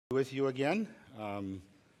With you again. I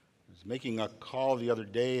was making a call the other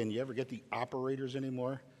day, and you ever get the operators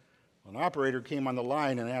anymore? Well, an operator came on the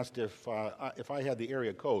line and asked if I had the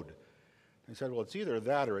area code. I said, well, it's either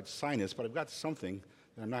that or it's sinus, but I've got something,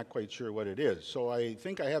 and I'm not quite sure what it is. So I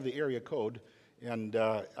think I have the area code, and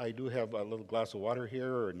I do have a little glass of water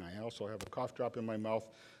here, and I also have a cough drop in my mouth.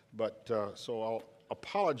 But so I'll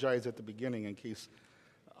apologize at the beginning in case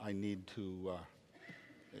I need to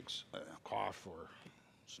cough or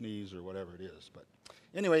sneeze or whatever it is. But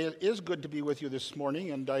anyway, it is good to be with you this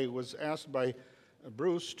morning, and I was asked by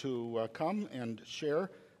Bruce to come and share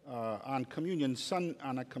on a Communion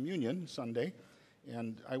Sunday,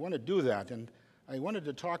 and I want to do that. And I wanted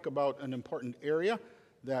to talk about an important area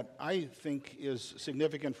that I think is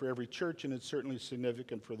significant for every church, and it's certainly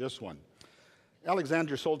significant for this one.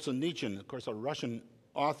 Alexander Solzhenitsyn, of course, a Russian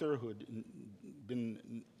author who had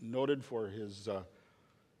been noted for his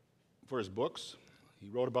books. He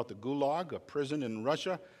wrote about the Gulag, a prison in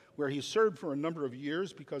Russia, where he served for a number of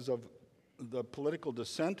years because of the political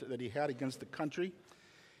dissent that he had against the country.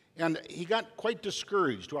 And he got quite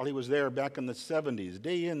discouraged while he was there back in the 70s,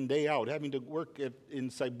 day in, day out, having to work in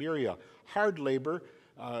Siberia, hard labor,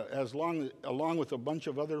 along with a bunch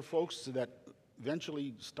of other folks that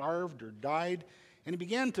eventually starved or died. And he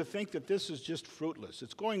began to think that this is just fruitless.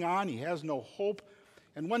 It's going on, he has no hope.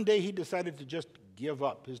 And one day he decided to just give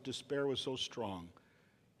up. His despair was so strong.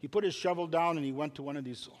 He put his shovel down and he went to one of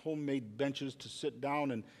these homemade benches to sit down,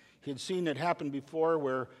 and he had seen it happen before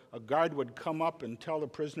where a guard would come up and tell the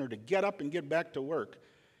prisoner to get up and get back to work.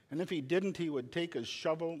 And if he didn't, he would take his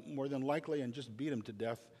shovel, more than likely, and just beat him to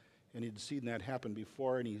death. And he'd seen that happen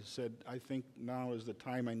before, and he said, I think now is the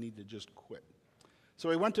time I need to just quit. So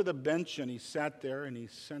he went to the bench and he sat there and he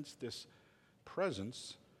sensed this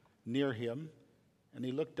presence near him, and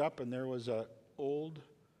he looked up and there was an old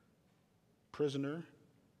prisoner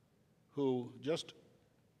who just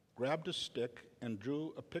grabbed a stick and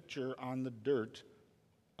drew a picture on the dirt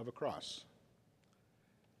of a cross.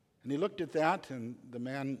 And he looked at that, and the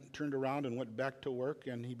man turned around and went back to work,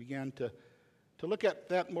 and he began to look at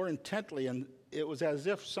that more intently, and it was as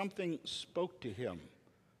if something spoke to him.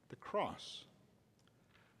 The cross.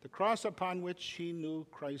 The cross upon which he knew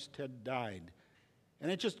Christ had died.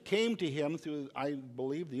 And it just came to him through, I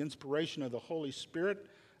believe, the inspiration of the Holy Spirit,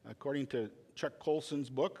 according to Chuck Colson's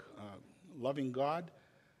book, Loving God,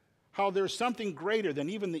 how there's something greater than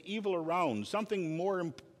even the evil around, something more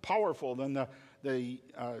powerful than the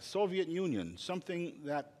Soviet Union, something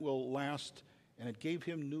that will last. And it gave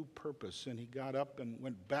him new purpose, and he got up and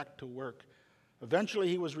went back to work. Eventually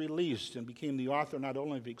he was released and became the author not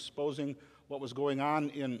only of exposing what was going on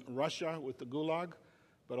in Russia with the Gulag,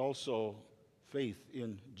 but also faith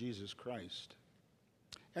in Jesus Christ.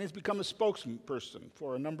 And he's become a spokesperson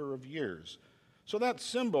for a number of years. So that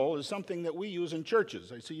symbol is something that we use in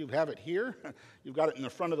churches. I see you have it here. You've got it in the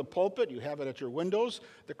front of the pulpit. You have it at your windows.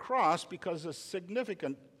 The cross, because it's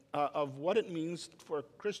significant of what it means for a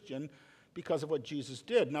Christian because of what Jesus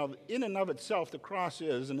did. Now, in and of itself, the cross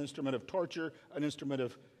is an instrument of torture, an instrument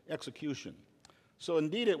of execution. So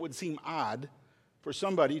indeed, it would seem odd for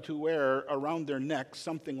somebody to wear around their neck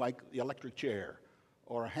something like the electric chair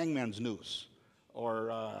or a hangman's noose or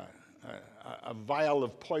a vial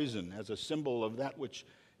of poison as a symbol of that which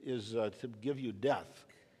is to give you death.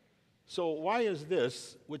 So why is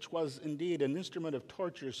this, which was indeed an instrument of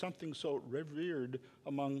torture, something so revered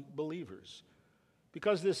among believers?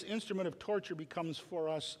 Because this instrument of torture becomes for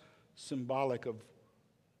us symbolic of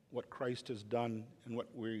what Christ has done and what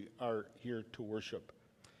we are here to worship.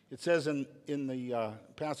 It says in the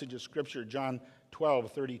passage of Scripture, John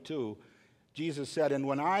 12:32, Jesus said, and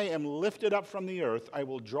when I am lifted up from the earth, I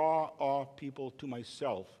will draw all people to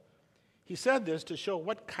myself. He said this to show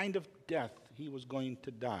what kind of death he was going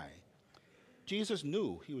to die. Jesus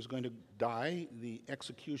knew he was going to die the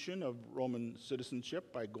execution of Roman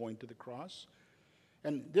citizenship by going to the cross.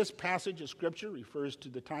 And this passage of Scripture refers to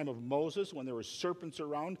the time of Moses when there were serpents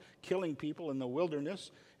around killing people in the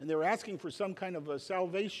wilderness, and they were asking for some kind of a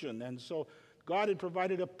salvation. And so God had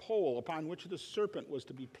provided a pole upon which the serpent was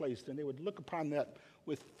to be placed, and they would look upon that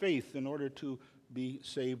with faith in order to be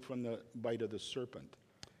saved from the bite of the serpent.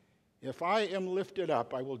 If I am lifted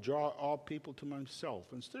up, I will draw all people to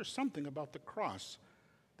myself. And there's something about the cross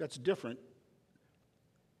that's different,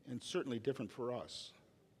 and certainly different for us.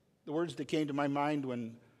 The words that came to my mind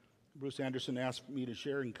when Bruce Anderson asked me to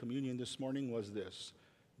share in communion this morning was this: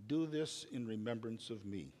 do this in remembrance of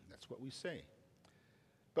me. That's what we say.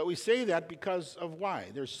 But we say that because of why?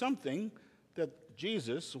 There's something that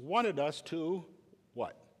Jesus wanted us to,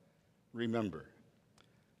 what? Remember.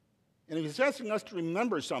 And if he's asking us to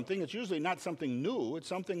remember something, it's usually not something new. It's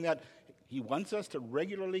something that he wants us to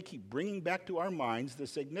regularly keep bringing back to our minds the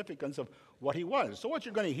significance of what he was. So what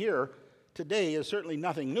you're going to hear today is certainly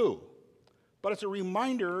nothing new. But it's a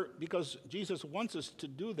reminder because Jesus wants us to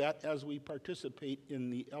do that as we participate in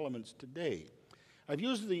the elements today. I've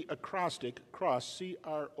used the acrostic, CROSS,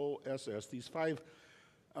 C-R-O-S-S, these 5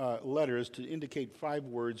 letters to indicate 5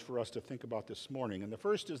 words for us to think about this morning. And the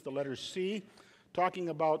first is the letter C, talking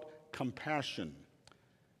about compassion.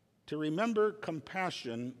 To remember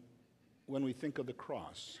compassion when we think of the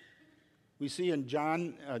cross. We see in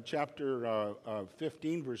John chapter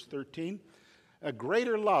 15, verse 13, a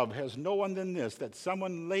greater love has no one than this, that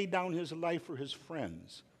someone lay down his life for his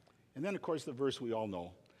friends. And then, of course, the verse we all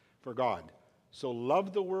know, for God so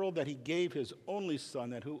loved the world that he gave his only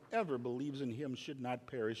Son, that whoever believes in him should not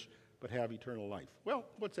perish, but have eternal life. Well,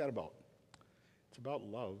 what's that about? It's about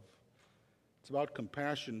love. It's about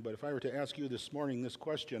compassion. But if I were to ask you this morning this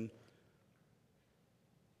question,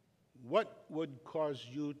 what would cause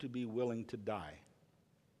you to be willing to die?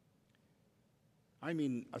 I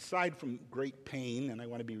mean, aside from great pain, and I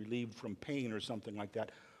want to be relieved from pain or something like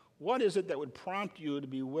that, what is it that would prompt you to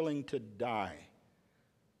be willing to die?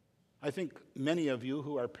 I think many of you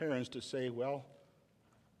who are parents to say, well,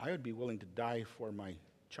 I would be willing to die for my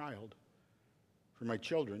child, for my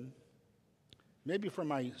children, maybe for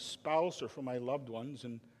my spouse or for my loved ones,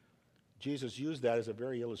 and Jesus used that as a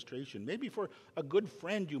very illustration. Maybe for a good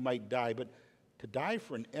friend you might die, but to die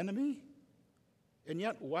for an enemy? And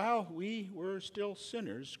yet, while we were still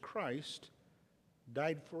sinners, Christ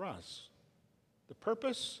died for us. The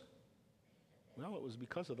purpose? Well, it was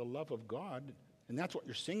because of the love of God, and that's what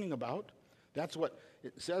you're singing about. That's what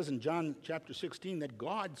it says in John chapter 16, that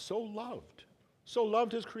God so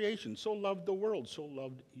loved his creation, so loved the world, so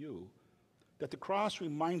loved you, that the cross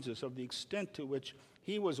reminds us of the extent to which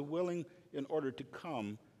he was willing in order to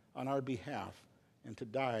come on our behalf and to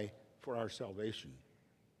die for our salvation.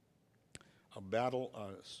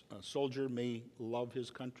 A soldier may love his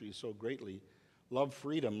country so greatly, love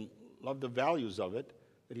freedom, love the values of it,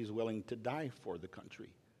 that he's willing to die for the country,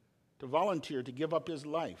 to volunteer, to give up his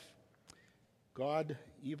life. God,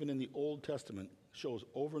 even in the Old Testament, shows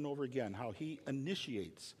over and over again how he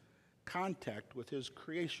initiates contact with his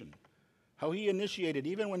creation. How he initiated,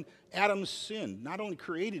 even when Adam sinned, not only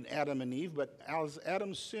created Adam and Eve, but as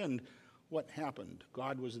Adam sinned, what happened?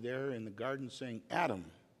 God was there in the garden saying, Adam,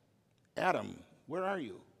 Adam, where are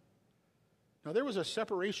you? Now there was a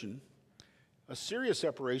separation, a serious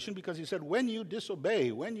separation, because he said, when you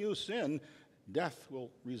disobey, when you sin, death will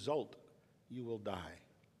result. You will die.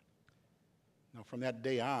 Now from that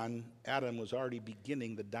day on, Adam was already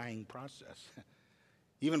beginning the dying process.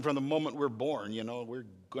 Even from the moment we're born, we're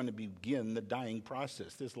going to begin the dying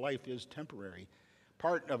process. This life is temporary.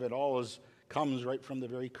 Part of it all comes right from the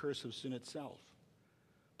very curse of sin itself.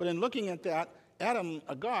 But in looking at that,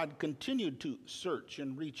 God continued to search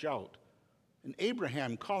and reach out. And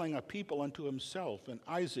Abraham calling a people unto himself, and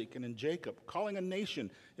Isaac and Jacob calling a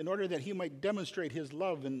nation in order that he might demonstrate his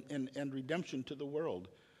love and redemption to the world.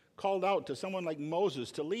 Called out to someone like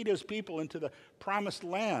Moses to lead his people into the promised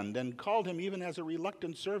land, and called him even as a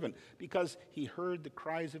reluctant servant because he heard the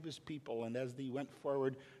cries of his people. And as they went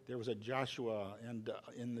forward, there was a Joshua and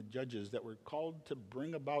in the Judges that were called to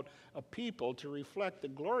bring about a people to reflect the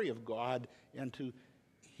glory of God and to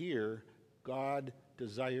hear God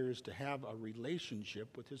desires to have a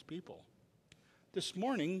relationship with his people. This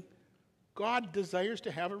morning, God desires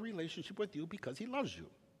to have a relationship with you because he loves you.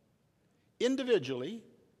 Individually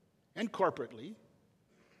and corporately.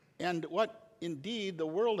 And what indeed the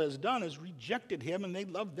world has done is rejected him, and they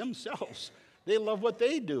love themselves. They love what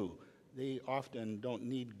they do. They often don't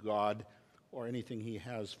need God or anything he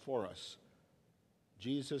has for us.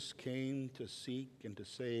 Jesus came to seek and to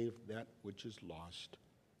save that which is lost.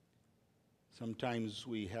 Sometimes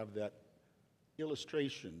we have that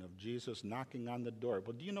illustration of Jesus knocking on the door.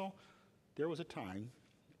 Well, do you know, there was a time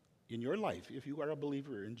in your life, if you are a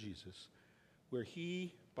believer in Jesus, where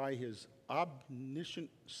he, by his omniscient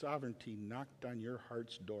sovereignty, knocked on your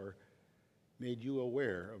heart's door, made you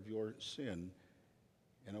aware of your sin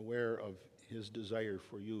and aware of his desire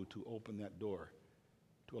for you to open that door,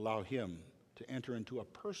 to allow him to enter into a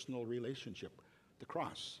personal relationship. The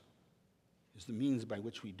cross is the means by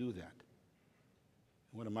which we do that.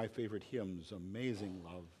 One of my favorite hymns, Amazing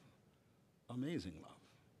Love, Amazing Love.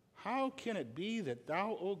 How can it be that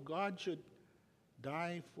thou, O God, should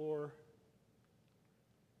die for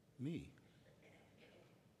me,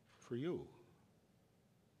 for you?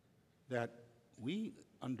 That we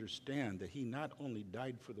understand that he not only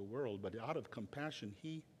died for the world, but out of compassion,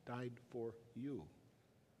 he died for you.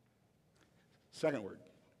 Second word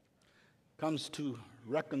comes to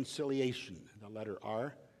reconciliation, the letter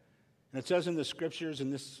R. And it says in the scriptures, in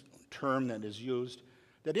this term that is used,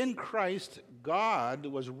 that in Christ, God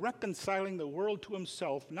was reconciling the world to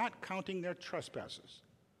himself, not counting their trespasses.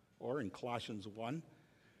 Or in Colossians 1,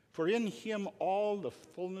 for in him all the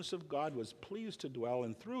fullness of God was pleased to dwell,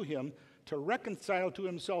 and through him to reconcile to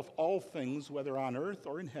himself all things, whether on earth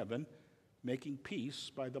or in heaven, making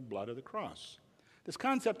peace by the blood of the cross. This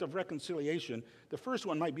concept of reconciliation, the first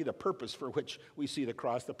one might be the purpose for which we see the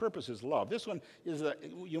cross. The purpose is love. This one is,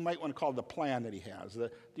 you might want to call it the plan that he has,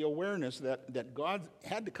 the awareness that God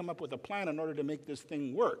had to come up with a plan in order to make this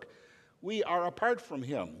thing work. We are apart from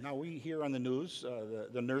him. Now, we hear on the news,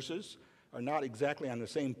 the nurses are not exactly on the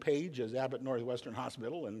same page as Abbott Northwestern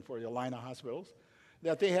Hospital and for the Allina hospitals,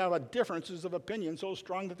 that they have differences of opinion so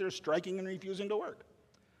strong that they're striking and refusing to work.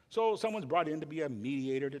 So someone's brought in to be a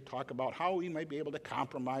mediator to talk about how we might be able to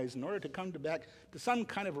compromise in order to come back to some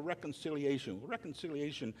kind of a reconciliation. Well,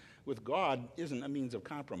 reconciliation with God isn't a means of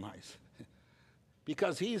compromise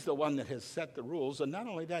because he's the one that has set the rules, and not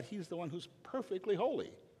only that, he's the one who's perfectly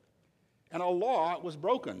holy. And a law was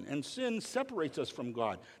broken, and sin separates us from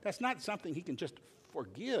God. That's not something he can just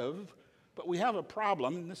forgive, but we have a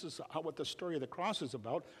problem, and this is what the story of the cross is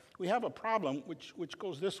about. We have a problem which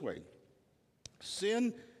goes this way.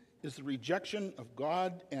 Sin is the rejection of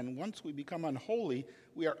God, and once we become unholy,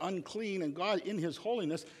 we are unclean, and God in his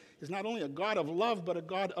holiness is not only a God of love, but a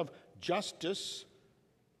God of justice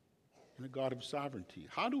and a God of sovereignty.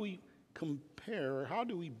 How do we compare, how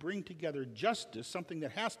do we bring together justice, something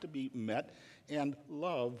that has to be met, and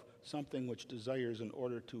love, something which desires in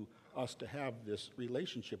order to us to have this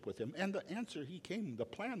relationship with him? And the answer, he came, the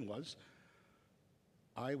plan was,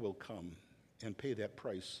 I will come and pay that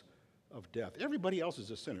price of death. Everybody else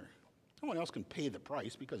is a sinner. No one else can pay the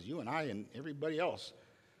price because you and I and everybody else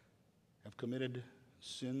have committed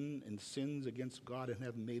sin and sins against God and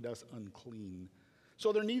have made us unclean.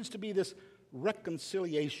 So there needs to be this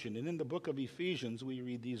reconciliation. And in the book of Ephesians, we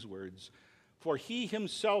read these words, for he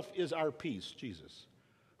himself is our peace, Jesus,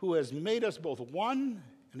 who has made us both one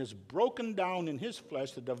and has broken down in his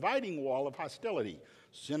flesh the dividing wall of hostility.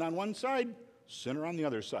 Sin on one side, sinner on the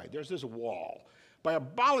other side. There's this wall. By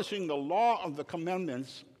abolishing the law of the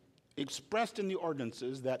commandments expressed in the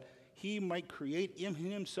ordinances, that he might create in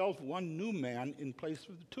himself one new man in place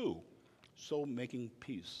of the two, so making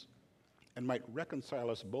peace, and might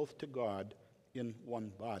reconcile us both to God in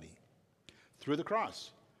one body. Through the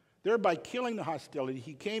cross, thereby killing the hostility,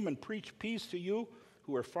 he came and preached peace to you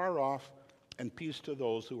who are far off and peace to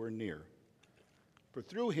those who are near. For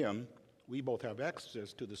through him we both have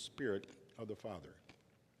access to the Spirit of the Father.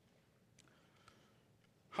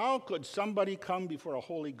 How could somebody come before a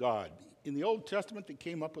holy God? In the Old Testament, they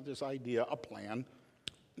came up with this idea, a plan.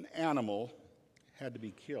 An animal had to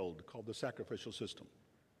be killed, called the sacrificial system.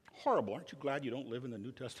 Horrible. Aren't you glad you don't live in the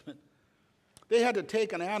New Testament? They had to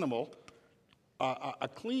take an animal, a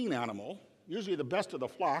clean animal, usually the best of the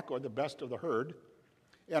flock or the best of the herd,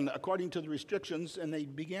 and according to the restrictions, and they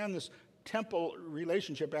began this temple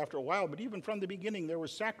relationship after a while, but even from the beginning, there were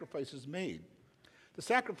sacrifices made. The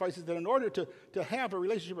sacrifices that in order to have a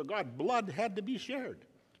relationship with God, blood had to be shed.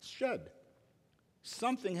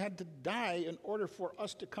 Something had to die in order for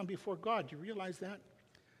us to come before God. Do you realize that?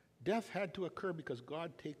 Death had to occur because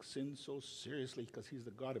God takes sin so seriously because he's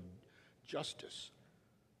the God of justice.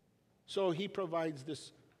 So he provides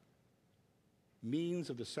this means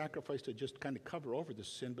of the sacrifice to just kind of cover over the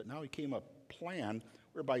sin, but now he came a plan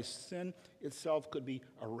whereby sin itself could be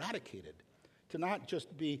eradicated, to not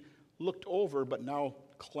just be looked over, but now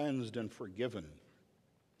cleansed and forgiven.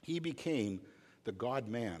 He became the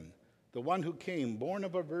God-man, the one who came, born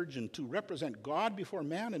of a virgin, to represent God before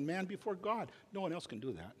man and man before God. No one else can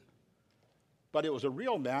do that. But it was a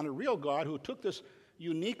real man, a real God, who took this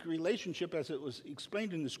unique relationship, as it was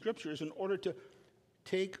explained in the scriptures, in order to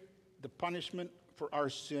take the punishment for our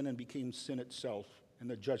sin and became sin itself, and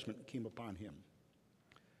the judgment came upon him.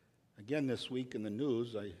 Again, this week in the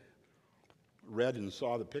news, I read and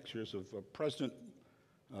saw the pictures of President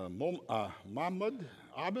Mahmoud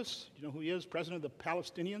Abbas. Do you know who he is? President of the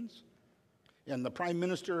Palestinians. And the Prime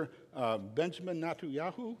Minister Benjamin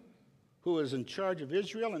Netanyahu, who is in charge of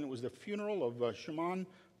Israel. And it was the funeral of Shimon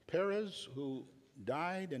Peres, who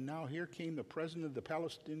died. And now here came the president of the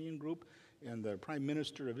Palestinian group and the Prime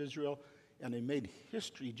Minister of Israel. And they made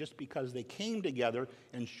history just because they came together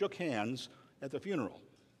and shook hands at the funeral.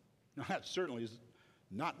 Now, that certainly is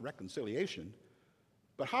not reconciliation,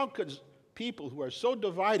 but how could people who are so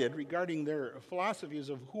divided regarding their philosophies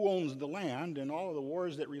of who owns the land and all of the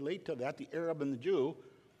wars that relate to that, the Arab and the Jew,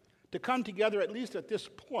 to come together at least at this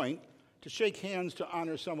point to shake hands to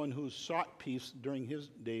honor someone who sought peace during his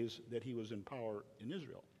days that he was in power in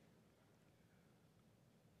Israel.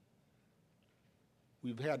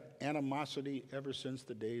 We've had animosity ever since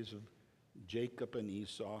the days of Jacob and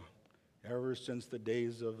Esau, ever since the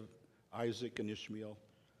days of Isaac and Ishmael.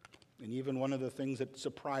 And even one of the things that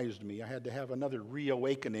surprised me, I had to have another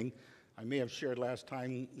reawakening. I may have shared last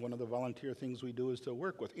time, one of the volunteer things we do is to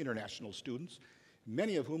work with international students,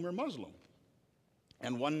 many of whom are Muslim,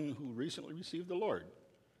 and one who recently received the Lord.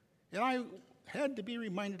 And I had to be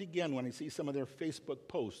reminded again when I see some of their Facebook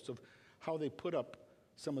posts of how they put up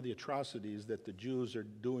some of the atrocities that the Jews are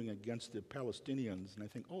doing against the Palestinians. And I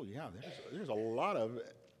think, oh yeah, there's a lot of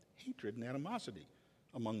hatred and animosity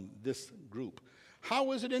among this group.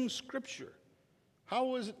 How is it in Scripture?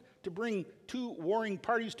 How is it to bring two warring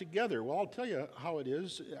parties together? Well, I'll tell you how it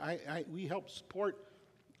is. We help support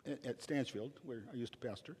at Stansfield, where I used to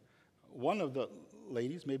pastor, one of the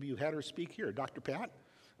ladies, maybe you had her speak here, Dr. Pat,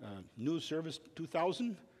 News Service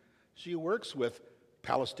 2000. She works with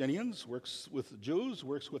Palestinians, works with Jews,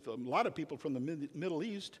 works with a lot of people from the Middle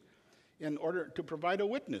East in order to provide a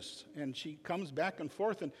witness. And she comes back and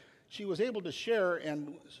forth, and she was able to share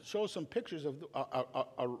and show some pictures of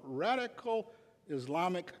a radical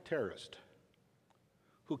Islamic terrorist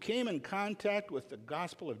who came in contact with the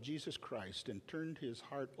gospel of Jesus Christ and turned his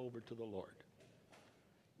heart over to the Lord.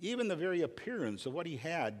 Even the very appearance of what he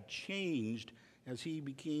had changed as he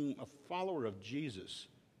became a follower of Jesus.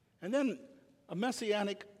 And then a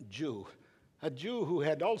Messianic Jew, a Jew who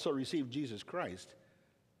had also received Jesus Christ.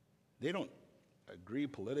 They don't agree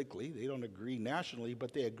politically, they don't agree nationally,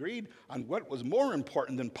 but they agreed on what was more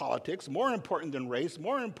important than politics, more important than race,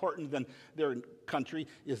 more important than their country,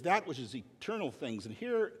 is that which is eternal things. And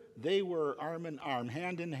here they were arm in arm,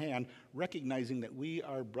 hand in hand, recognizing that we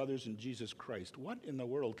are brothers in Jesus Christ. What in the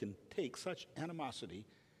world can take such animosity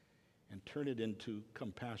and turn it into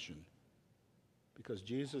compassion? Because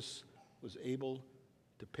Jesus was able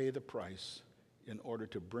to pay the price in order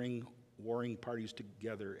to bring warring parties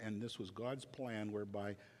together, and this was God's plan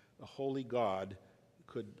whereby a holy God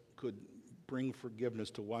could bring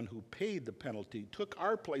forgiveness to one who paid the penalty, took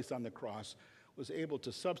our place on the cross, was able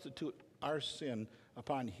to substitute our sin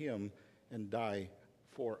upon him and die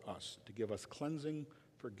for us, to give us cleansing,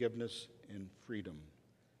 forgiveness, and freedom.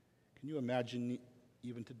 Can you imagine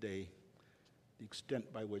even today the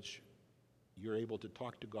extent by which you're able to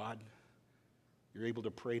talk to God, you're able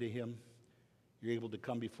to pray to him, you're able to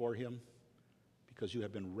come before him because you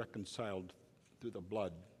have been reconciled through the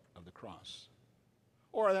blood of the cross?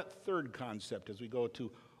 Or that third concept as we go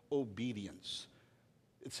to obedience.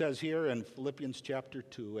 It says here in Philippians chapter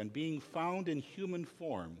 2, and being found in human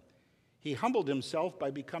form, he humbled himself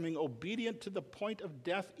by becoming obedient to the point of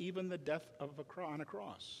death, even the death on a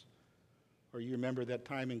cross. Or you remember that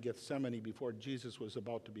time in Gethsemane before Jesus was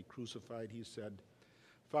about to be crucified, he said,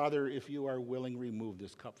 Father, if you are willing, remove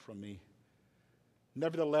this cup from me.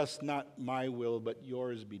 Nevertheless, not my will, but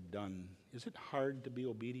yours be done. Is it hard to be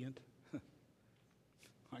obedient?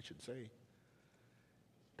 I should say.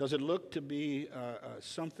 Does it look to be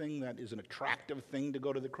something that is an attractive thing to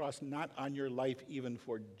go to the cross? Not on your life, even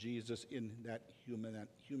for Jesus in that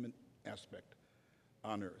human aspect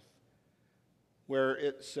on earth. Where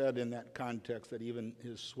it said in that context that even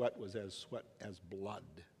his sweat was as sweat as blood.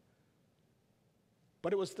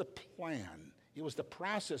 But it was the plan. It was the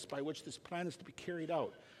process by which this plan is to be carried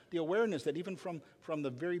out. The awareness that even from the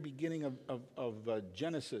very beginning of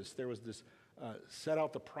Genesis, there was this set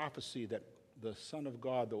out the prophecy that the Son of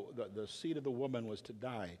God, the seed of the woman, was to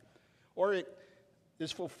die. Or it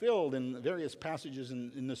is fulfilled in various passages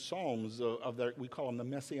in the Psalms we call them the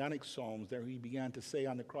Messianic Psalms. There he began to say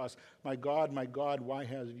on the cross, my God, why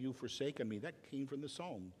have you forsaken me? That came from the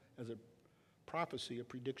Psalm as a prophecy, a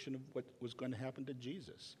prediction of what was going to happen to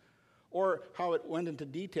Jesus. Or how it went into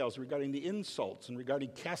details regarding the insults and regarding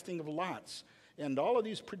casting of lots. And all of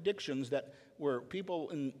these predictions that were people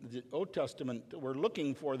in the Old Testament were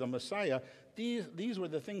looking for the Messiah, these were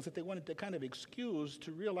the things that they wanted to kind of excuse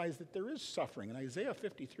to realize that there is suffering. In Isaiah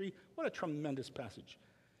 53, what a tremendous passage.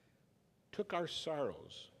 Took our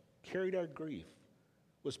sorrows, carried our grief,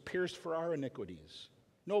 was pierced for our iniquities.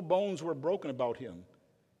 No bones were broken about him.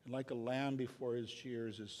 And like a lamb before his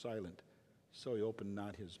shears is silent, so he opened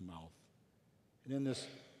not his mouth. And in this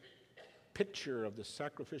picture of the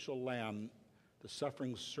sacrificial lamb, the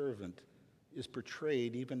suffering servant is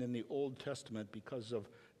portrayed even in the Old Testament because of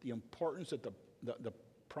the importance that the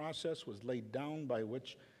process was laid down by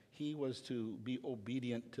which he was to be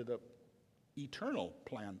obedient to the eternal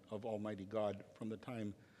plan of Almighty God from the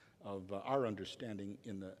time of our understanding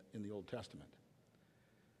in the Old Testament.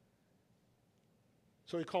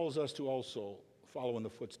 So he calls us to also follow in the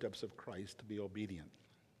footsteps of Christ, to be obedient.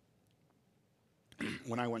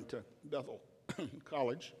 When I went to Bethel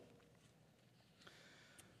College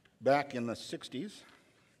back in the 60s,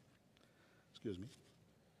 it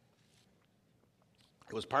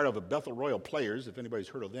was part of the Bethel Royal Players, if anybody's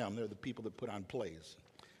heard of them. They're the people that put on plays.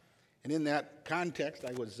 And in that context,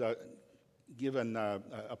 I was given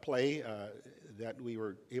a play that we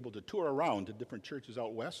were able to tour around to different churches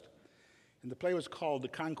out west. And the play was called The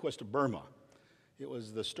Conquest of Burma. It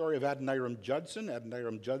was the story of Adoniram Judson.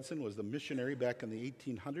 Adoniram Judson was the missionary back in the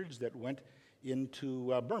 1800s that went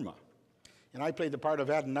into Burma. And I played the part of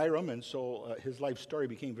Adoniram, and so his life story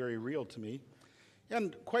became very real to me.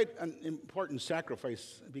 And quite an important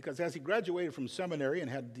sacrifice, because as he graduated from seminary and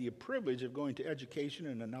had the privilege of going to education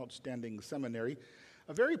in an outstanding seminary,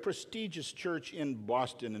 a very prestigious church in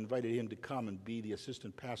Boston invited him to come and be the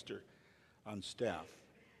assistant pastor on staff.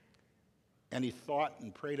 And he thought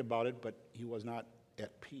and prayed about it, but he was not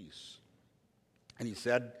at peace. And he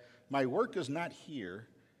said, "My work is not here.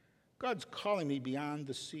 God's calling me beyond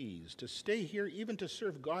the seas. To stay here, even to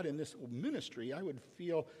serve God in this ministry, I would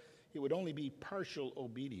feel it would only be partial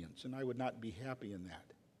obedience, and I would not be happy in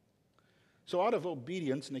that." So out of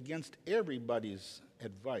obedience and against everybody's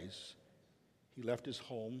advice, he left his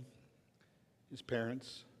home, his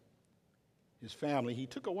parents, his family. He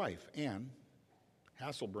took a wife, Anne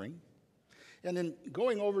Hasselbring, and in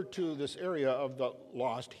going over to this area of the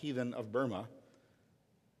lost heathen of Burma,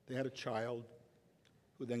 they had a child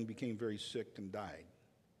who then became very sick and died.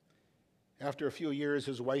 After a few years,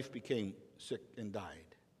 his wife became sick and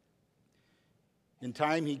died. In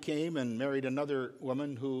time, he came and married another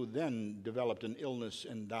woman who then developed an illness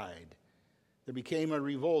and died. There became a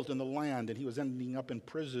revolt in the land, and he was ending up in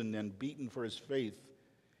prison and beaten for his faith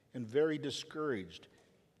and very discouraged.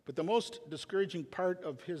 But the most discouraging part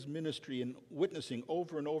of his ministry in witnessing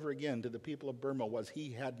over and over again to the people of Burma was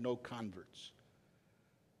he had no converts.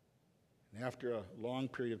 And after a long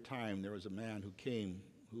period of time, there was a man who came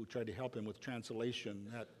who tried to help him with translation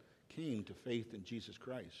that came to faith in Jesus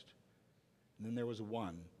Christ. And then there was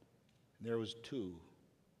one, and there was two,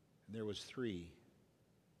 and there was three.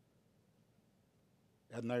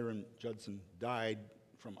 Adoniram Judson died,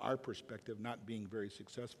 from our perspective, not being very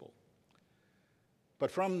successful. But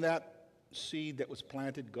from that seed that was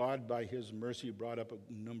planted, God, by his mercy, brought up a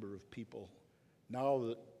number of people. Now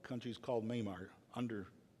the country's called Myanmar, under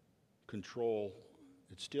control.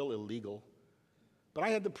 It's still illegal. But I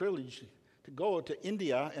had the privilege to go to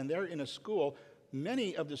India, and there in a school,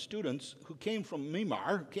 many of the students who came from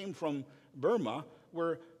Myanmar, came from Burma,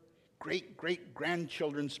 were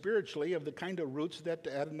great-great-grandchildren spiritually of the kind of roots that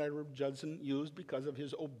Adoniram Judson used because of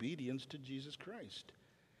his obedience to Jesus Christ.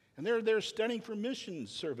 And they're there studying for mission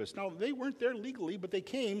service. Now, they weren't there legally, but they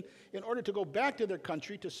came in order to go back to their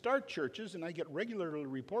country to start churches, and I get regular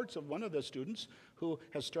reports of one of the students who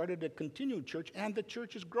has started a continued church, and the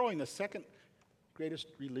church is growing, the second greatest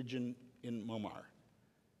religion in Myanmar,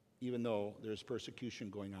 even though there's persecution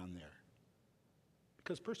going on there.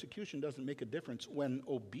 Because persecution doesn't make a difference when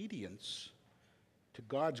obedience to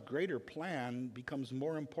God's greater plan becomes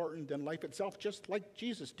more important than life itself, just like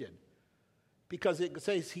Jesus did. Because it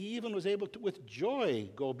says he even was able to, with joy,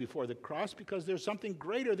 go before the cross, because there's something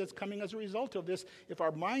greater that's coming as a result of this. If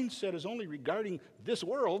our mindset is only regarding this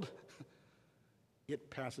world, it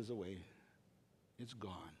passes away. It's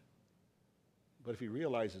gone. But if he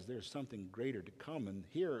realizes there's something greater to come, and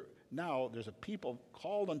here now there's a people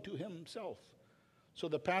called unto himself. So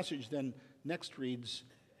the passage then next reads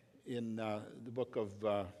in the book of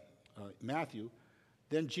Matthew,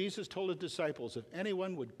 "Then Jesus told his disciples, if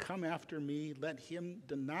anyone would come after me, let him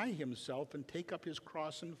deny himself and take up his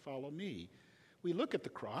cross and follow me." We look at the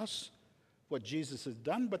cross, what Jesus has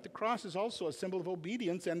done, but the cross is also a symbol of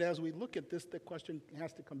obedience. And as we look at this, the question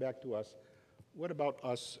has to come back to us. What about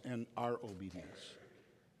us and our obedience?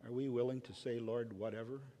 Are we willing to say, Lord,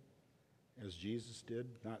 whatever, as Jesus did,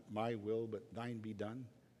 not my will, but thine be done?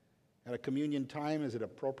 At a communion time, is it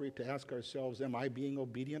appropriate to ask ourselves, am I being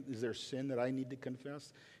obedient? Is there sin that I need to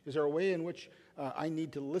confess? Is there a way in which I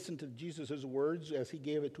need to listen to Jesus' words as he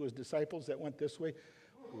gave it to his disciples that went this way?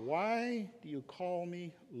 Why do you call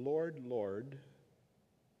me Lord, Lord,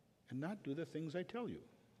 and not do the things I tell you?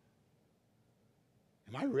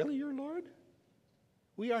 Am I really your Lord?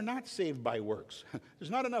 We are not saved by works.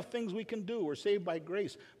 There's not enough things we can do. We're saved by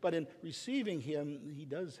grace. But in receiving him, he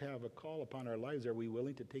does have a call upon our lives. Are we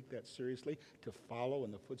willing to take that seriously, to follow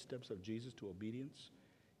in the footsteps of Jesus to obedience,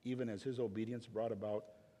 even as his obedience brought about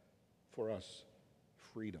for us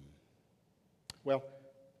freedom? Well,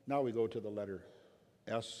 now we go to the letter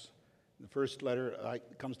S. The first letter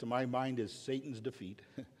that comes to my mind is Satan's defeat.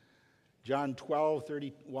 John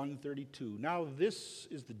 12:31-32. Now this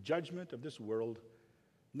is the judgment of this world.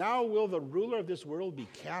 Now will the ruler of this world be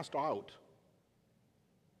cast out.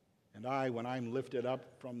 And I, when I'm lifted up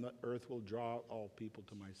from the earth, will draw all people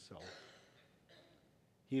to myself.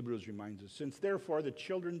 Hebrews reminds us, since therefore the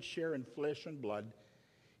children share in flesh and blood,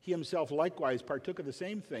 he himself likewise partook of the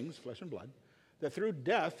same things, flesh and blood, that through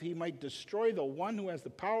death he might destroy the one who has the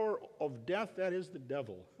power of death, that is the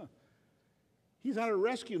devil. He's on a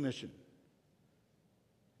rescue mission.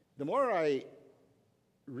 The more I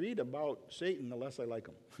read about Satan, the less I like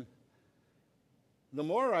him. The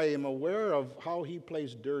more I am aware of how he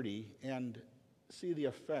plays dirty and see the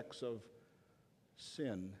effects of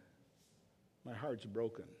sin, my heart's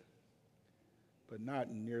broken, but not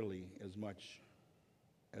nearly as much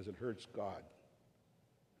as it hurts God,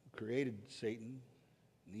 who created Satan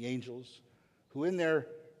and the angels, who in their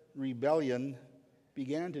rebellion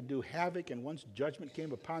began to do havoc, and once judgment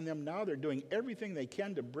came upon them, now they're doing everything they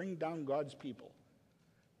can to bring down God's people,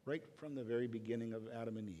 right from the very beginning of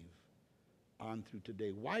Adam and Eve on through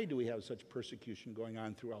today. Why do we have such persecution going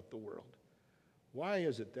on throughout the world? Why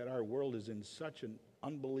is it that our world is in such an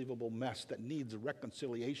unbelievable mess that needs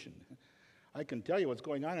reconciliation? I can tell you what's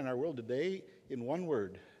going on in our world today in one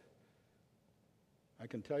word. I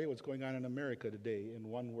can tell you what's going on in America today in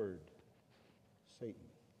one word: Satan.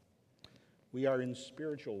 We are in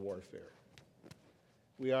spiritual warfare.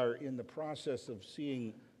 We are in the process of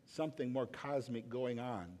seeing something more cosmic going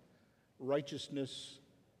on: righteousness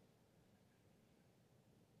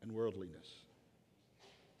and worldliness.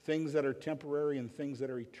 Things that are temporary and things that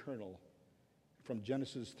are eternal. From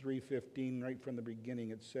Genesis 3:15, right from the beginning,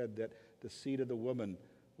 it said that the seed of the woman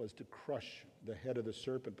was to crush the head of the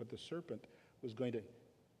serpent, but the serpent was going to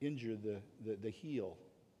injure the heel.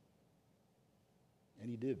 And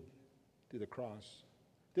he did, through the cross.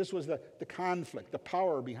 This was the conflict, the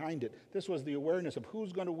power behind it. This was the awareness of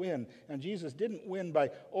who's going to win. And Jesus didn't win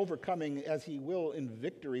by overcoming, as he will in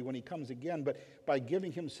victory when he comes again, but by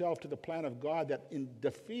giving himself to the plan of God, that in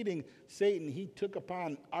defeating Satan, he took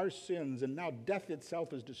upon our sins, and now death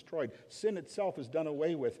itself is destroyed. Sin itself is done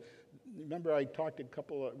away with. Remember, I talked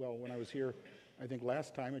when I was here, I think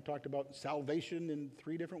last time, I talked about salvation in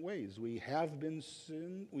 3 different ways. We have been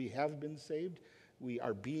saved, we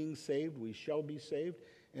are being saved, we shall be saved,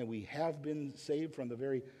 and we have been saved from the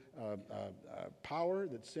very power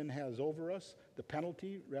that sin has over us, the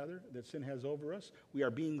penalty, rather, that sin has over us. We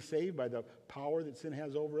are being saved by the power that sin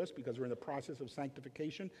has over us because we're in the process of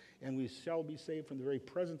sanctification, and we shall be saved from the very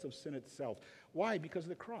presence of sin itself. Why? Because of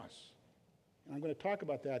the cross. And I'm going to talk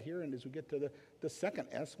about that here, and as we get to the second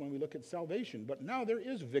S when we look at salvation. But now there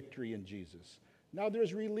is victory in Jesus. Now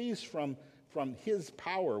there's release from his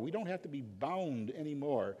power. We don't have to be bound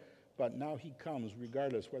anymore. But now he comes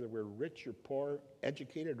regardless whether we're rich or poor,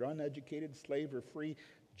 educated or uneducated, slave or free,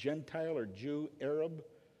 Gentile or Jew, Arab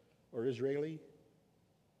or Israeli.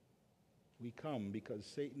 We come because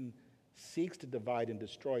Satan seeks to divide and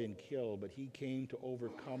destroy and kill, but he came to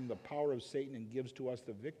overcome the power of Satan and gives to us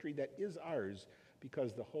the victory that is ours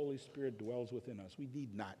because the Holy Spirit dwells within us. We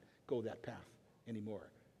need not go that path anymore.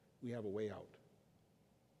 We have a way out.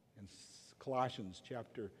 And Colossians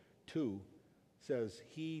chapter 2 says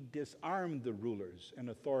he disarmed the rulers and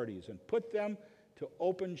authorities and put them to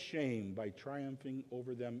open shame by triumphing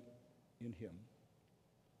over them in him.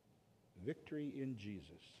 Victory in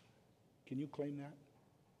Jesus. Can you claim that?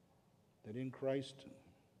 That in Christ,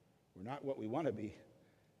 we're not what we want to be.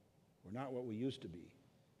 We're not what we used to be.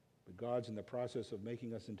 But God's in the process of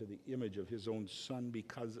making us into the image of his own Son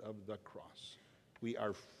because of the cross. We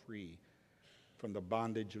are free from the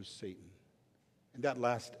bondage of Satan. And that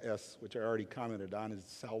last S, which I already commented on, is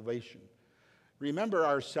salvation. Remember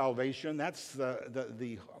our salvation. That's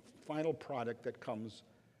the final product that comes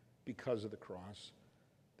because of the cross,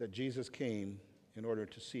 that Jesus came in order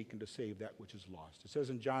to seek and to save that which is lost. It says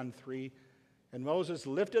in John 3, and Moses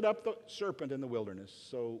lifted up the serpent in the wilderness,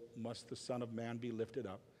 so must the Son of Man be lifted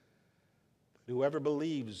up. But whoever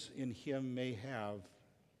believes in him may have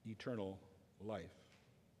eternal life.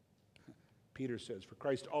 Peter says, for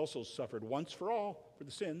Christ also suffered once for all for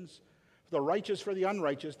the sins, for the righteous for the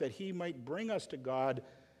unrighteous, that he might bring us to God,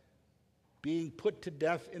 being put to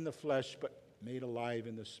death in the flesh, but made alive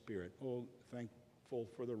in the spirit. Oh, thankful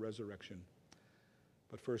for the resurrection.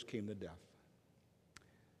 But first came the death.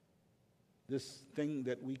 This thing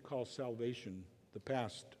that we call salvation, the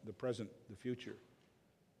past, the present, the future,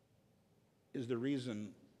 is the reason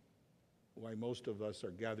why most of us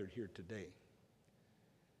are gathered here today.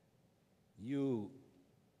 You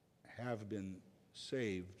have been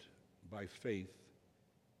saved by faith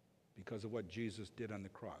because of what Jesus did on the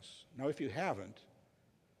cross. Now, if you haven't,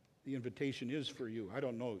 the invitation is for you. I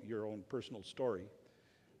don't know your own personal story.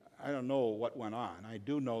 I don't know what went on. I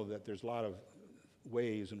do know that there's a lot of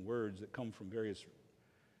ways and words that come from various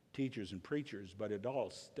teachers and preachers, but it all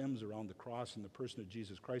stems around the cross and the person of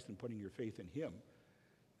Jesus Christ and putting your faith in him,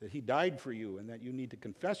 that he died for you and that you need to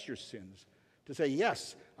confess your sins, to say,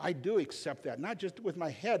 yes, I do accept that, not just with my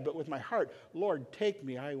head, but with my heart. Lord, take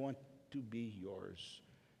me. I want to be yours.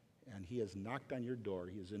 And he has knocked on your door.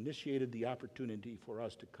 He has initiated the opportunity for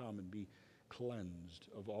us to come and be cleansed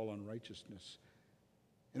of all unrighteousness.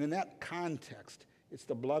 And in that context, it's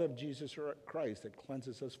the blood of Jesus Christ that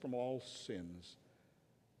cleanses us from all sins.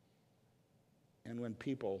 And when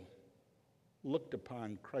people looked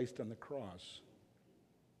upon Christ on the cross,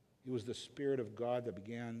 it was the Spirit of God that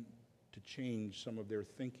began to change some of their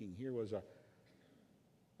thinking. Here was a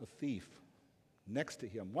thief next to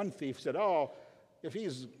him. One thief said, oh, if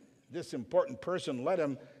he's this important person, let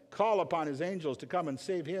him call upon his angels to come and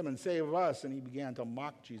save him and save us. And he began to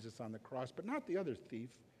mock Jesus on the cross, but not the other thief.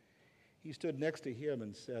 He stood next to him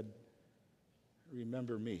and said,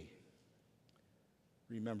 remember me.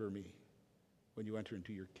 Remember me when you enter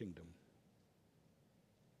into your kingdom.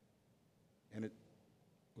 And it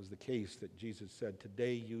was the case that Jesus said,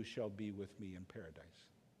 today you shall be with me in paradise.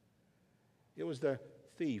 It was the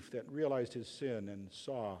thief that realized his sin and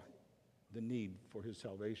saw the need for his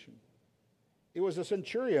salvation. It was a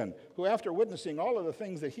centurion who, after witnessing all of the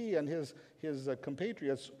things that he and his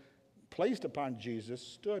compatriots placed upon Jesus,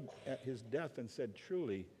 stood at his death and said,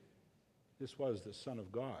 truly, this was the Son of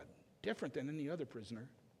God, different than any other prisoner.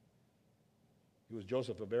 It was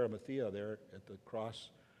Joseph of Arimathea there at the cross,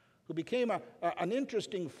 who became an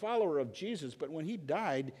interesting follower of Jesus, but when he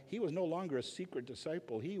died, he was no longer a secret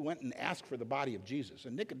disciple. He went and asked for the body of Jesus.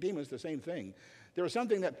 And Nicodemus, the same thing. There was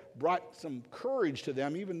something that brought some courage to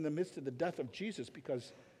them, even in the midst of the death of Jesus,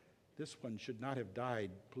 because this one should not have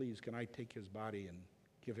died. Please, can I take his body and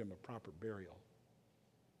give him a proper burial?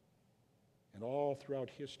 And all throughout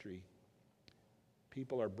history,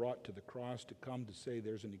 people are brought to the cross to come to say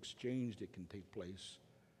there's an exchange that can take place.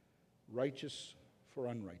 Righteous for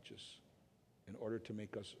unrighteous, in order to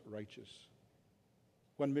make us righteous.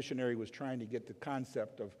 One missionary was trying to get the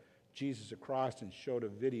concept of Jesus across and showed a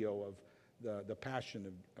video of the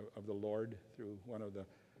passion of the Lord through one of the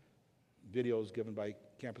videos given by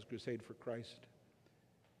Campus Crusade for Christ.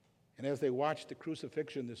 And as they watched the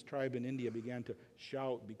crucifixion, this tribe in India began to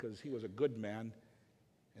shout because he was a good man.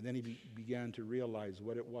 And then he began to realize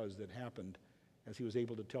what it was that happened as he was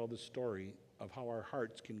able to tell the story of how our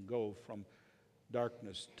hearts can go from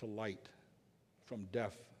darkness to light, from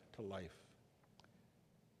death to life,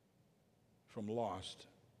 from lost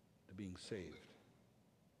to being saved.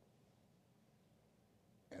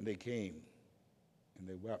 And they came, and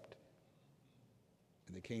they wept,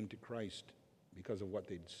 and they came to Christ because of what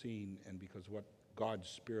they'd seen and because what God's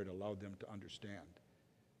Spirit allowed them to understand.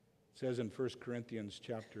 It says in 1 Corinthians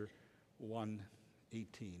chapter 1:18,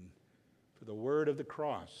 for the word of the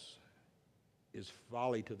cross is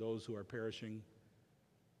folly to those who are perishing,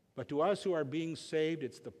 but to us who are being saved,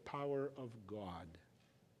 it's the power of God.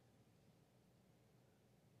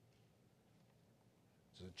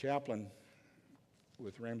 As a chaplain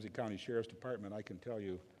with Ramsey County Sheriff's Department, I can tell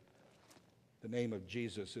you the name of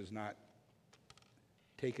Jesus is not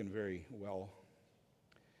taken very well.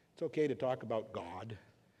 It's okay to talk about God.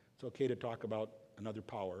 It's okay to talk about another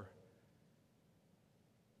power.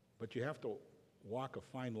 But you have to walk a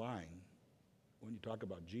fine line when you talk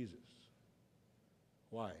about Jesus.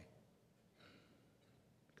 Why?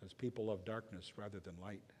 Because people love darkness rather than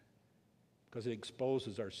light. Because it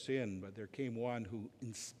exposes our sin, but there came one who,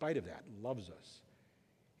 in spite of that, loves us.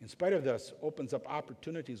 In spite of this, opens up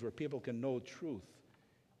opportunities where people can know truth.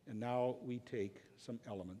 And now we take some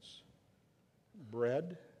elements.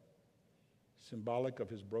 Bread, symbolic of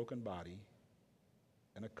his broken body,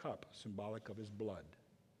 and a cup, symbolic of his blood.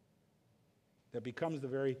 That becomes the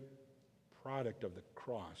very product of the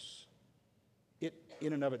cross. It,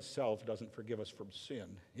 in and of itself, doesn't forgive us from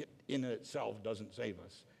sin. It, in and itself, doesn't save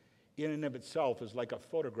us. In and of itself is like a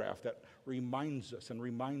photograph that reminds us and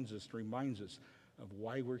reminds us of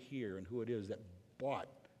why we're here and who it is that bought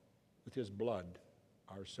with his blood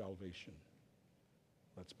our salvation.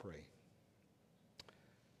 Let's pray.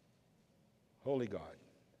 Holy God,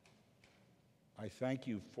 I thank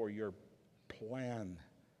you for your plan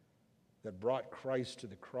that brought Christ to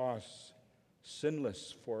the cross,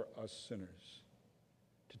 sinless for us sinners,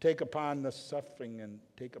 to take upon the suffering and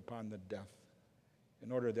take upon the death,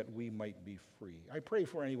 in order that we might be free. I pray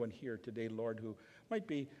for anyone here today, Lord, who might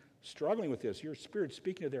be struggling with this. Your Spirit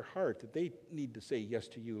speaking to their heart that they need to say yes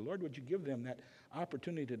to you. Lord, would you give them that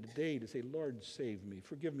opportunity today to say, Lord, save me.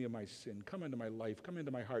 Forgive me of my sin. Come into my life. Come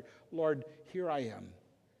into my heart. Lord, here I am.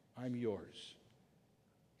 I'm yours.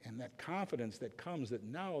 And that confidence that comes that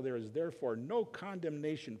now there is therefore no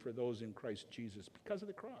condemnation for those in Christ Jesus because of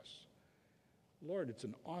the cross. Lord, it's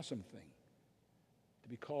an awesome thing to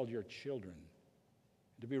be called your children,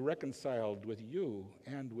 to be reconciled with you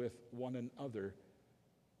and with one another,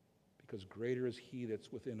 because greater is he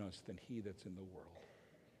that's within us than he that's in the world.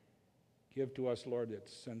 Give to us, Lord, that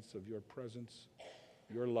sense of your presence,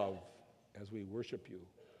 your love, as we worship you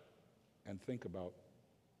and think about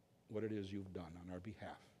what it is you've done on our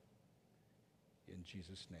behalf. In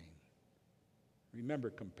Jesus' name. Remember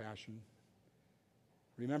compassion.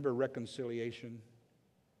 Remember reconciliation.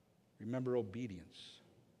 Remember obedience.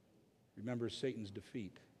 Remember Satan's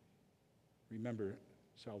defeat. Remember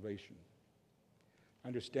salvation.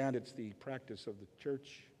 Understand it's the practice of the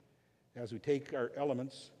church as we take our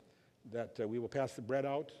elements that we will pass the bread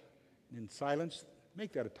out in silence.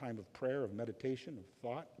 Make that a time of prayer, of meditation, of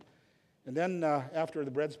thought. And then after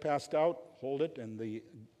the bread's passed out, hold it, and the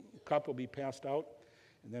cup will be passed out.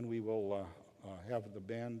 And then we will have the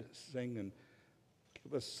band sing and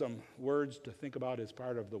give us some words to think about as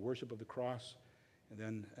part of the worship of the cross. And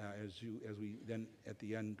then as we then at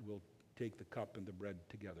the end will take the cup and the bread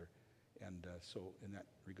together. And so in that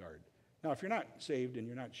regard. Now, if you're not saved and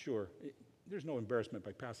you're not sure, there's no embarrassment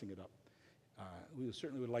by passing it up. We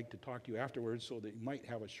certainly would like to talk to you afterwards so that you might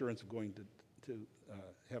have assurance of going to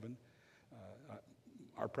heaven.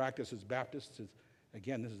 Our practice as Baptists is,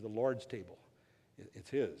 again, this is the Lord's table. It's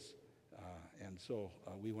his. And so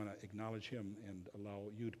we want to acknowledge him and allow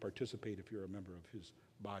you to participate if you're a member of his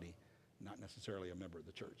body, not necessarily a member of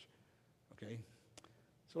the church. Okay?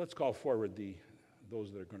 So let's call forward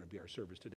those that are going to be our servers today.